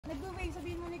wave.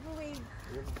 Sabihin mo nag-wave.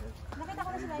 Nakita ko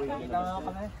na sila.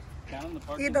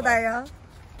 Kita tayo.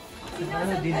 You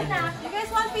guys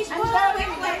want fish bowl? Wait,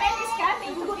 is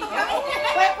coming.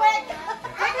 Wait.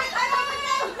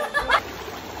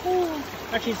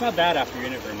 Actually, it's not bad after you're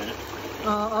in it for a minute.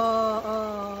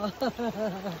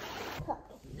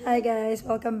 Hi guys,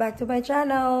 welcome back to my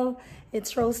channel.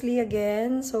 It's Rosalie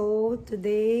again. So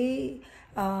today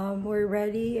we're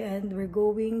ready and we're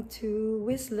going to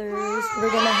Whistler's.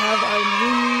 We're gonna have our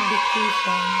mini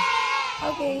vacation.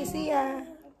 Okay, see ya.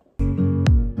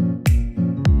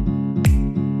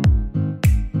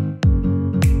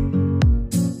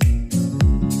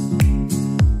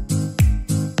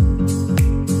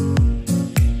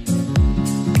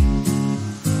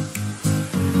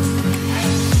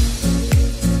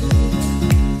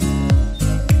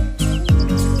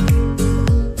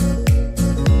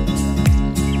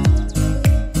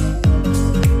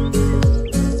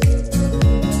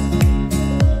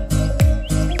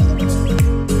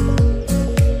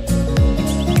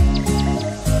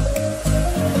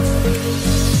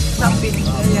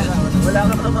 Wala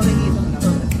ka naman makikita.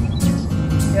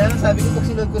 Kaya sabi ko pag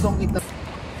sinod ko tong kita.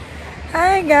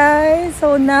 Hi guys!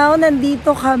 So now,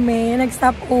 nandito kami.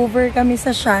 Nag-stop over kami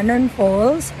sa Shannon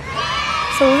Falls.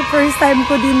 So first time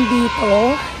ko din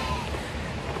dito.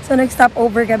 So nag-stop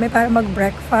over kami para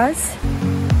mag-breakfast.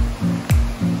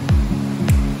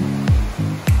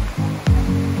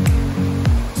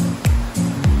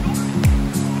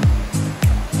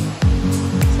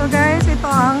 So guys, ito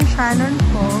ang Shannon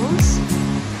Falls.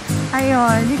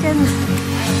 Ayun,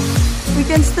 we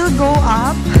can still go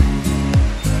up.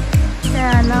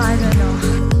 Kaya lang, I don't know.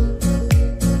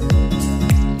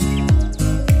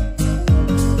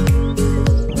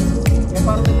 Kaya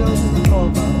parang nagkaroon sa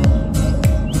tropa.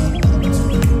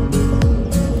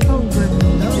 Oh,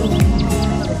 ganda.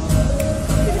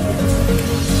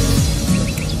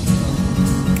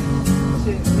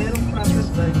 Kasi merong process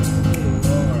driving.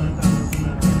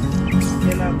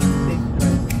 Kailangan safe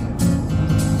drive.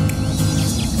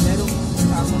 Merong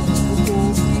tamang upo.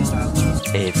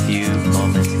 A few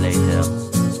moments later.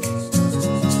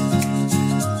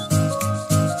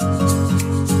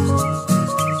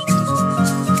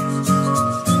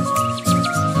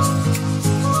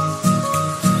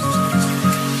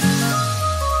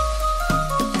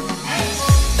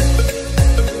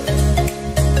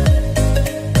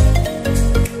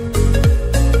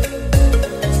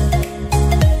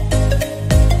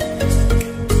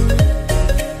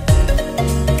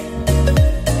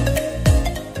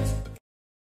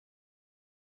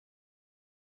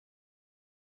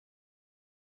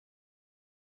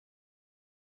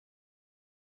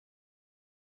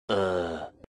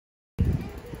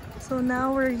 So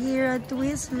now we're here at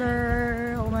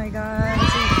Whistler. Oh my God,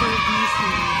 super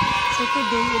busy. So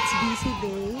today it's busy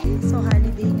day. So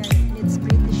holiday ngayon. It's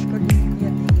British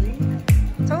Columbia Day.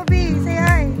 Toby, say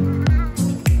hi!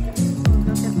 So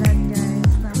look at that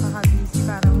guys. Napaka-busy.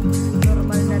 Parang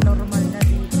normal na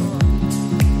dito.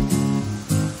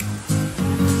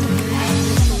 So we're in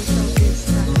the social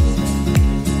distance.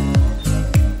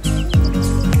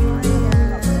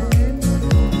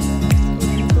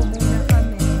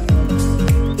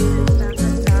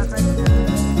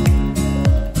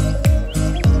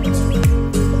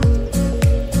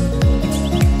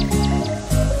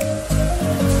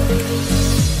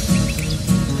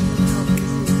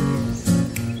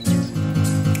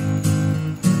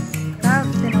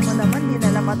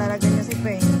 Talaga niya si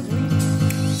Penguin.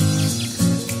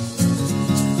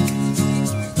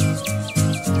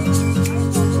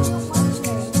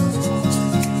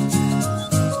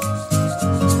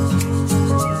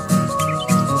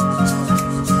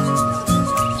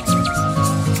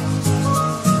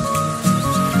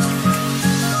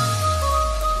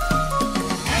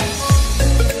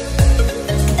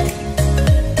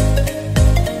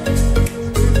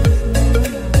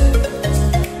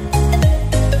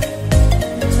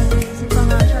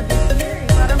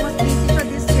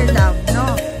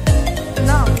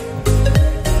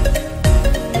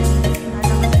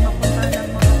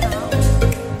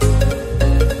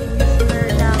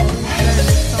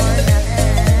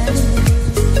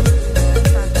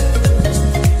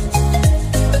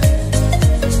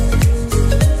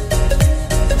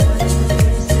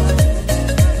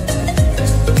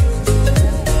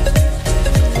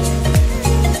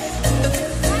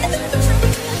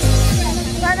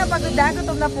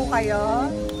 Gutom na po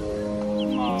kayo?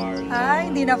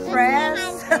 Ay, hindi na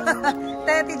fresh.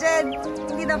 Teti Jen,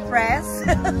 hindi na fresh.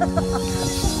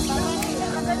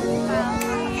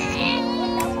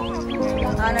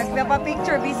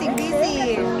 Nagpapapicture, busy.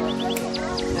 Busy.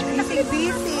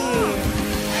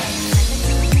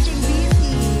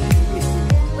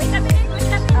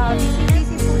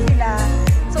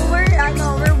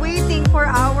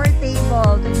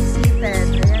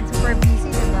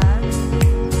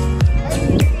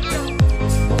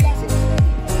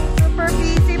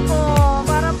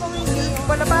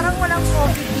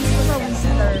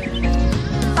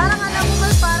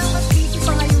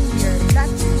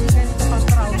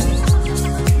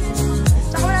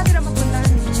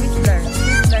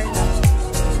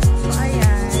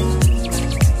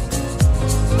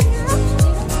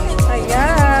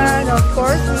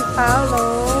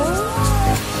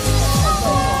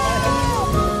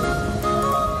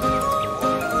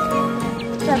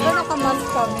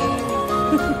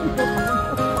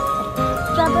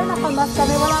 mas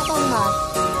kami. Wala akong mas.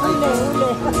 Uli.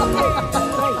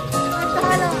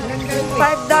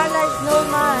 $5, no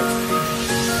mas.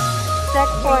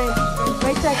 Checkpoint.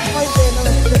 May checkpoint eh. No?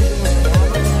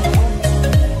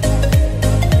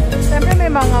 Siyempre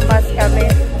may mga mas kami.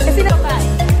 Kasi na...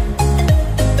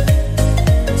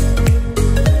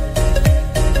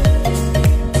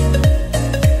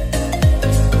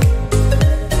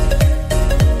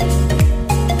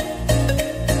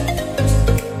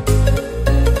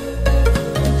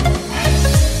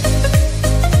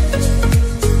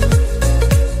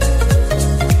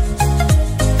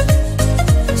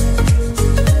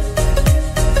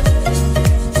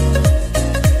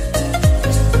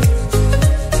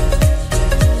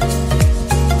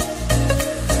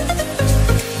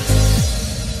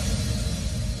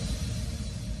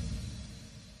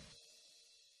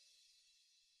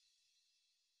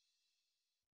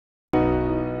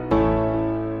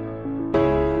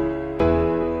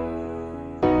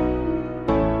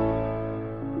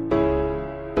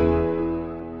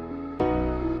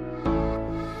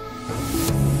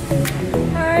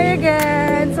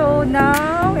 Again. So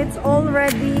now it's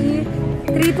already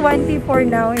 3:24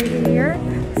 now here.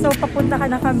 So papunta ka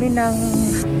na kami ng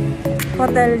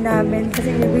hotel namin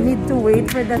kasi we need to wait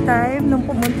for the time. Nung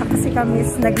pumunta kasi kami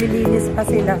naglilinis pa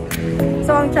sila.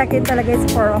 So ang check-in talaga is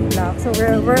 4 o'clock. So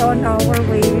we're on our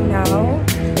way now.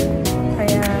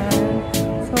 Ayan.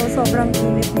 So sobrang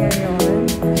init ngayon.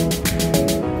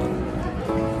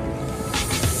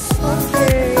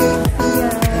 Okay.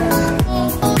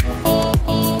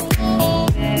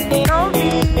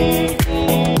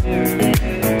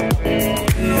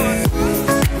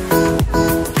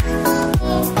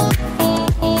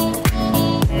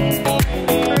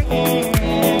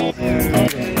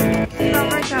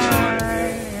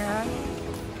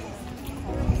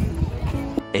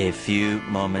 A few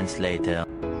moments later.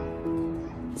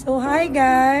 So hi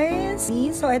guys!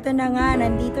 So ito na nga,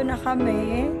 nandito na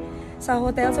kami sa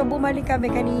hotel. So bumalik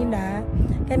kami kanina.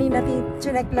 Kanina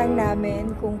check lang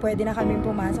namin kung pwede na kami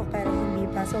pumasok pero hindi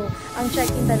pa. So ang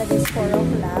check-in talaga is 4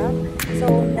 o'clock. So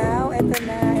now, ito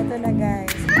na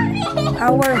guys.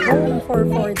 Our home for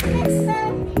 4 days.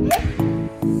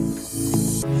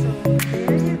 So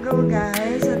there you go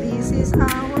guys. So this is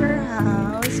our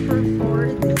house for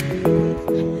 4 days.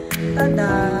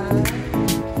 Tada!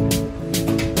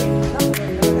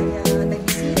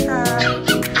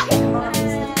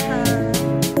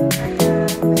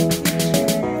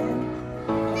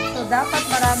 Dapat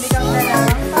marami kang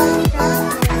dalang pagkain.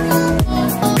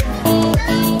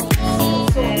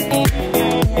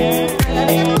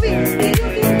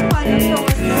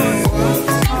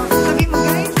 Sabi mo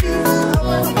guys,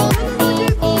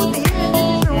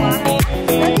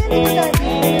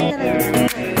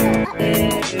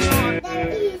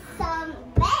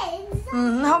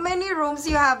 how many rooms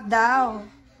you have now?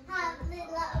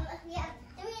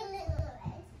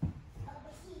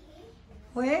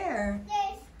 Where?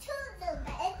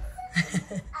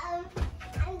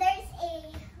 And there's a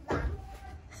lamp.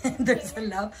 There's a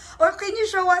lamp. Or can you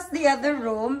show us the other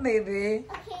room, maybe?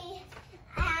 Okay.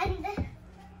 And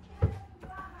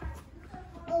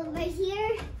over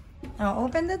here. Oh,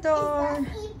 open the door. A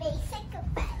basic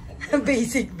bed.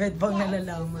 Basic bed bang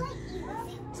nalalaman?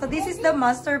 So this is the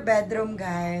master bedroom,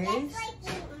 guys. It's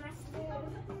like a master.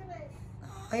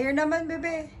 Oh, here naman,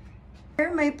 bebe.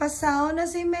 Here, may pasaw na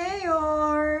si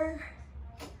Mayor.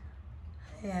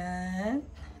 Ayan.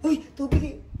 Uy,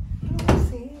 tubig. Ano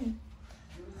kasi?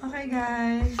 Okay,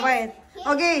 guys. Wait.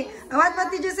 Okay. What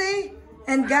did you say?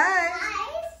 And guys.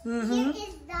 Here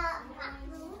is the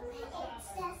bathroom. It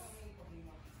says.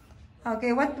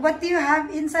 Okay, what do you have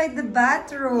inside the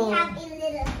bathroom? We have a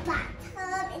little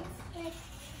bathtub.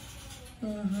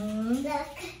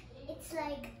 Look, it's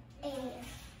like a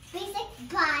basic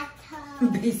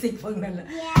bathtub. Basic pang nala.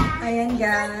 Yeah. Ayan,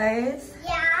 guys.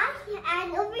 Yeah,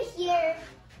 and over here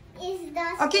is the...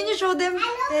 Oh, can you show them?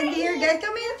 And here, guys,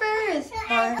 come in first.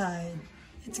 Hello.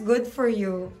 It's good for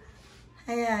you.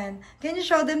 Ayan. Can you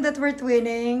show them that we're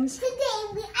twinnings? Today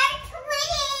we are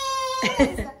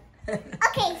twins!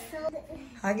 Okay, so...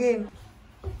 Okay.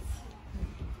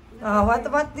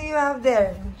 What do you have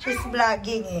there? She's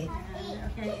vlogging eh.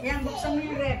 Okay. Yan, buksan mo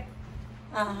yung rep.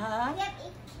 We have a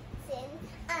kitchen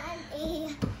and a...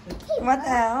 What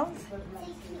else?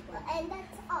 And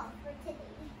that's all for today.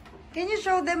 Can you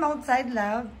show them outside,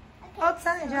 love?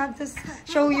 Outside, you have to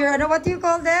show your, what do you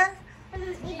call that?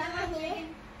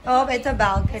 Oh, it's a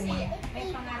balcony.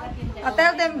 Oh,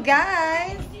 tell them,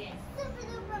 guys.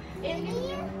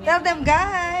 Tell them,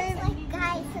 guys.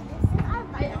 Guys, so this is our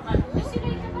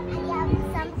balcony. We have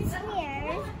some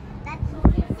chairs that we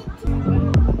can sit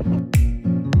together.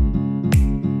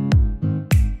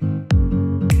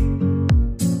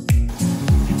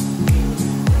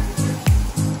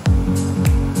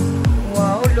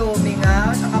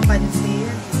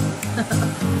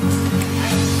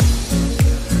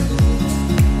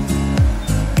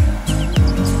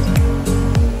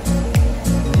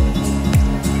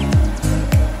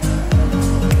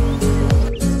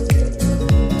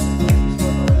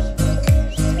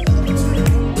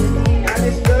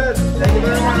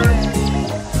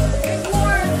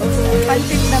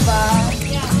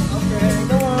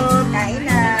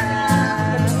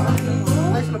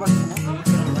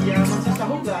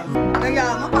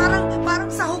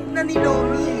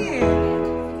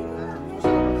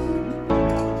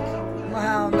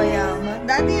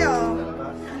 Daddy, oh.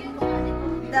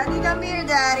 Daddy, come here,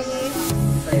 Daddy.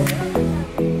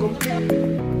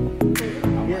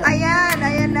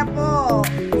 Ayan na po.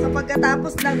 So,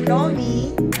 pagkatapos ng lomi,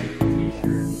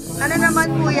 ano naman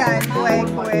po yan?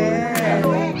 Kwek-kwek.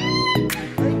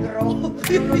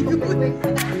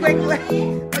 Kwek-kwek.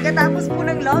 Pagkatapos po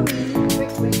ng lomi,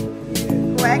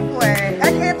 kwek-kwek.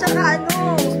 At saka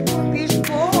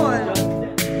fishball.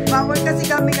 Bawal kasi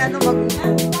kaming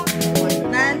magutom.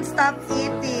 Non-stop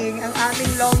eating ang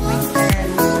aming long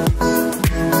weekend.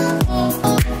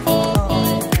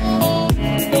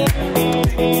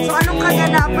 So, anong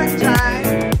kaganapan dyan?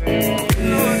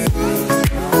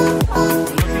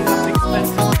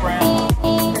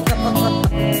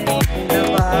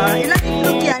 Diba? Ilang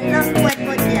itlog yan? Ilang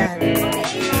kwek-kwek yan?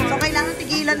 So, kailangan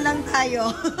tigilan lang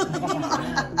tayo.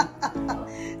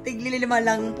 Tigli-lima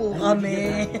lang po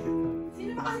kami.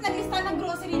 Sino ba kasi nag-lista ng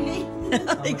grocery list?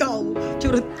 Ikaw,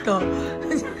 churot ka.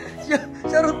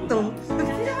 Churot to. Sino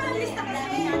ba nag-lista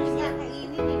kasi?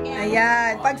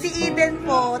 Ayan. Pag si Eden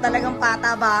po, talagang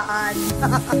patabaan.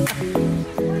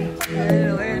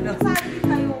 Ayun. Sabi din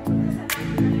tayo.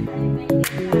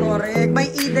 Correct. May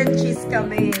Eden cheese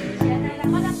kami. Yan na lang.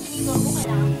 Walang tinidor ko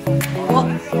kailangan. Oh,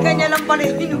 kanya lang pala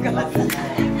yung hinugasan.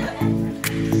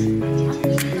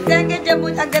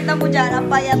 Agad na mo dyan, ang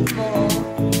payat mo.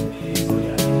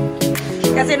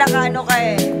 Kasi nakaano ka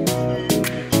eh.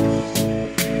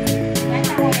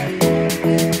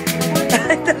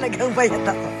 Talagang payat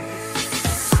ako.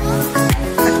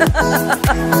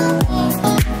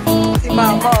 Si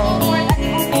Mama oh.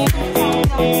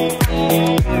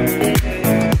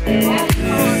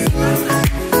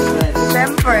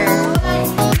 Siyempre.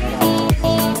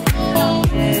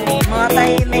 Mga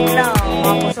tahimik lang.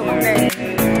 Mga pusok na eh.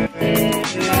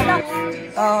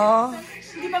 Oo.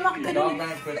 Hindi pa makaganon.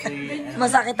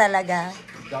 Masakit talaga.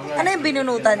 Ano yung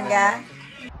binunutan ka?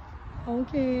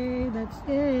 Okay, that's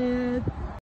it.